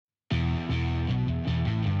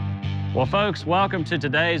Well, folks, welcome to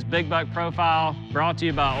today's Big Buck Profile, brought to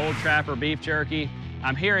you by Old Trapper Beef Jerky.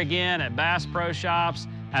 I'm here again at Bass Pro Shops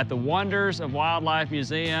at the Wonders of Wildlife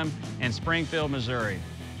Museum in Springfield, Missouri.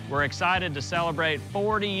 We're excited to celebrate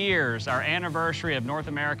 40 years, our anniversary of North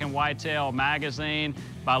American Whitetail magazine,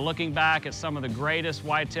 by looking back at some of the greatest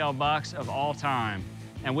whitetail bucks of all time.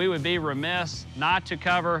 And we would be remiss not to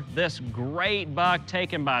cover this great buck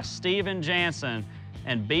taken by Stephen Jansen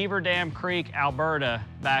in Beaver Dam Creek, Alberta,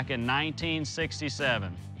 back in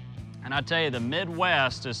 1967. And I tell you, the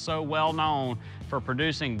Midwest is so well known for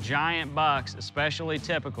producing giant bucks, especially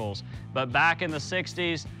typicals. But back in the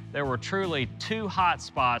 60s, there were truly two hot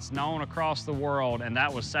spots known across the world, and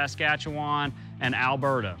that was Saskatchewan and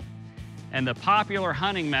Alberta. And the popular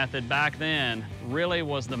hunting method back then really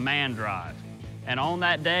was the man drive. And on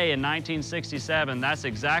that day in 1967, that's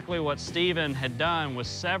exactly what Stephen had done with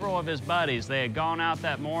several of his buddies. They had gone out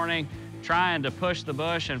that morning trying to push the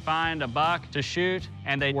bush and find a buck to shoot,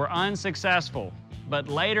 and they were unsuccessful. But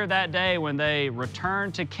later that day, when they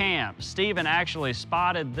returned to camp, Stephen actually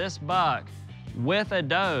spotted this buck with a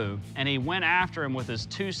doe, and he went after him with his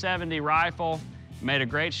 .270 rifle, made a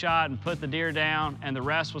great shot and put the deer down, and the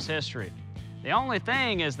rest was history. The only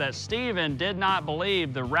thing is that Stephen did not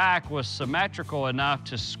believe the rack was symmetrical enough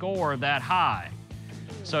to score that high.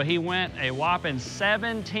 So he went a whopping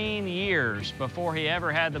 17 years before he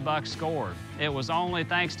ever had the buck scored. It was only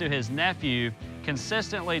thanks to his nephew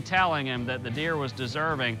consistently telling him that the deer was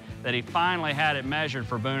deserving that he finally had it measured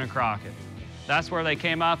for Boone Crockett. That's where they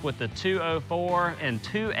came up with the 204 and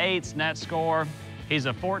 2/8 net score. He's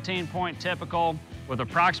a 14-point typical with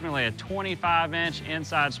approximately a 25-inch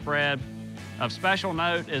inside spread. Of special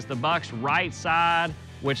note is the buck's right side,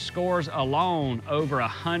 which scores alone over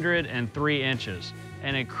 103 inches.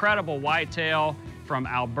 An incredible whitetail from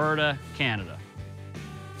Alberta, Canada.